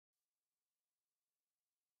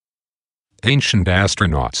Ancient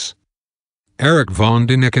Astronauts. Erich von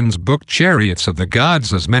Däniken's book Chariots of the Gods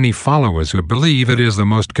has many followers who believe it is the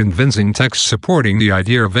most convincing text supporting the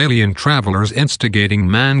idea of alien travelers instigating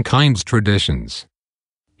mankind's traditions.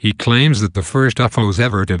 He claims that the first UFOs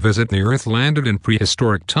ever to visit the Earth landed in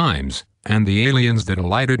prehistoric times, and the aliens that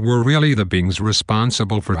alighted were really the beings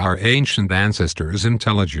responsible for our ancient ancestors'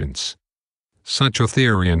 intelligence. Such a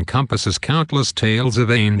theory encompasses countless tales of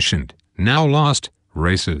ancient, now lost,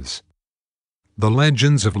 races. The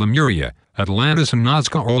legends of Lemuria, Atlantis and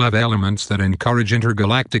Nazca all have elements that encourage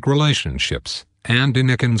intergalactic relationships, and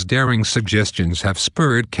Däniken's daring suggestions have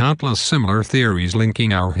spurred countless similar theories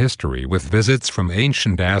linking our history with visits from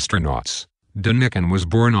ancient astronauts. Däniken was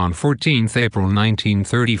born on 14 April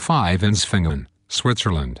 1935 in Sfingen,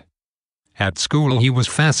 Switzerland. At school he was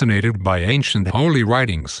fascinated by ancient holy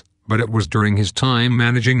writings, but it was during his time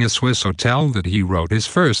managing a Swiss hotel that he wrote his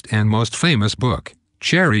first and most famous book,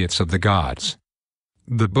 Chariots of the Gods.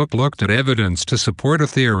 The book looked at evidence to support a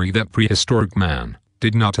theory that prehistoric man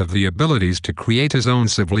did not have the abilities to create his own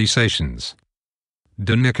civilizations.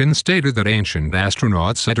 Däniken stated that ancient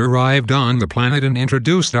astronauts had arrived on the planet and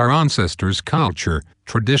introduced our ancestors' culture,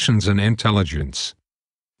 traditions and intelligence.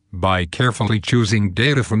 By carefully choosing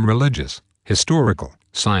data from religious, historical,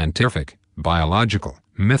 scientific, biological,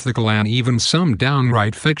 mythical and even some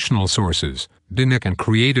downright fictional sources, Däniken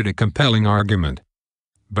created a compelling argument.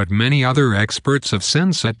 But many other experts have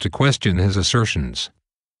since set to question his assertions.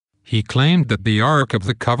 He claimed that the Ark of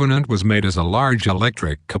the Covenant was made as a large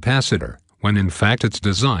electric capacitor, when in fact its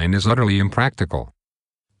design is utterly impractical.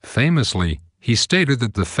 Famously, he stated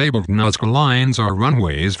that the fabled Nazca lines are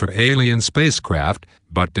runways for alien spacecraft,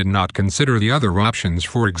 but did not consider the other options,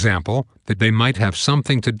 for example, that they might have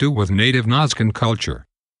something to do with native Nazcan culture.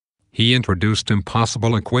 He introduced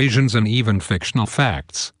impossible equations and even fictional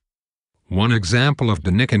facts. One example of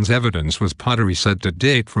Däniken's evidence was pottery said to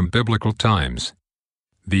date from biblical times.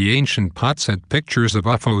 The ancient pots had pictures of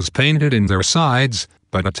UFOs painted in their sides,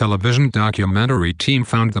 but a television documentary team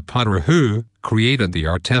found the potter who created the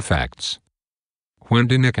artifacts. When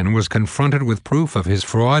Däniken was confronted with proof of his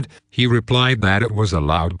fraud, he replied that it was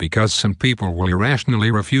allowed because some people will irrationally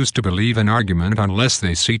refuse to believe an argument unless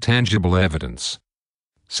they see tangible evidence.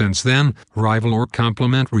 Since then, rival or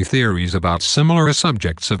complementary theories about similar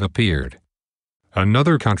subjects have appeared.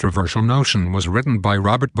 Another controversial notion was written by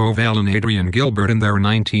Robert Bauval and Adrian Gilbert in their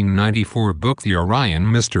 1994 book The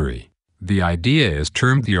Orion Mystery. The idea is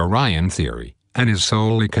termed the Orion Theory, and is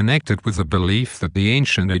solely connected with the belief that the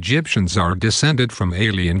ancient Egyptians are descended from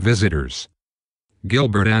alien visitors.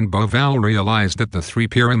 Gilbert and Bauval realized that the three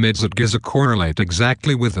pyramids at Giza correlate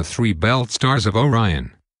exactly with the three belt stars of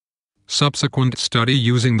Orion. Subsequent study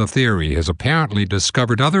using the theory has apparently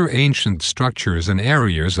discovered other ancient structures in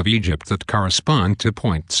areas of Egypt that correspond to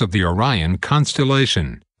points of the Orion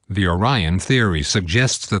constellation. The Orion theory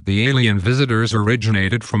suggests that the alien visitors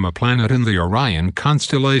originated from a planet in the Orion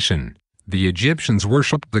constellation. The Egyptians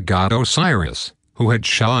worshipped the god Osiris, who had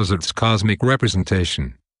Sha as its cosmic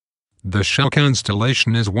representation. The Sha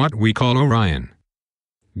constellation is what we call Orion.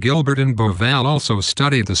 Gilbert and Bauval also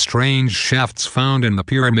studied the strange shafts found in the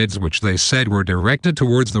pyramids, which they said were directed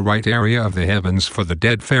towards the right area of the heavens for the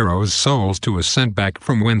dead pharaoh's souls to ascend back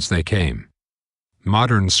from whence they came.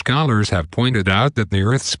 Modern scholars have pointed out that the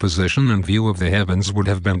Earth's position and view of the heavens would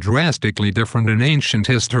have been drastically different in ancient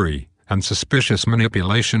history, and suspicious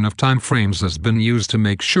manipulation of time frames has been used to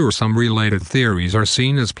make sure some related theories are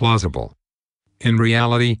seen as plausible. In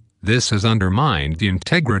reality, this has undermined the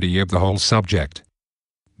integrity of the whole subject.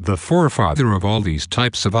 The forefather of all these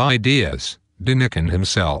types of ideas, Däniken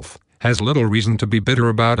himself, has little reason to be bitter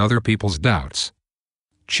about other people's doubts.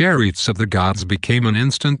 Chariots of the Gods became an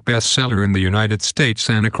instant bestseller in the United States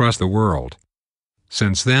and across the world.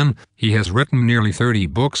 Since then, he has written nearly 30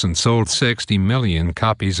 books and sold 60 million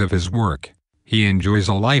copies of his work. He enjoys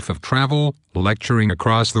a life of travel, lecturing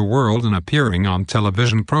across the world and appearing on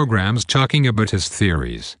television programs talking about his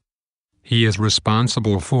theories. He is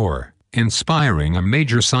responsible for inspiring a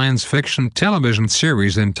major science fiction television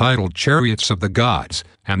series entitled Chariots of the Gods,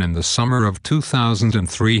 and in the summer of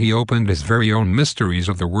 2003 he opened his very own Mysteries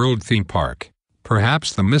of the World theme park.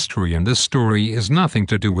 Perhaps the mystery in this story is nothing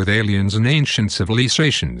to do with aliens and ancient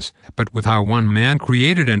civilizations, but with how one man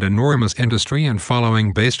created an enormous industry and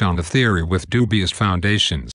following based on a theory with dubious foundations.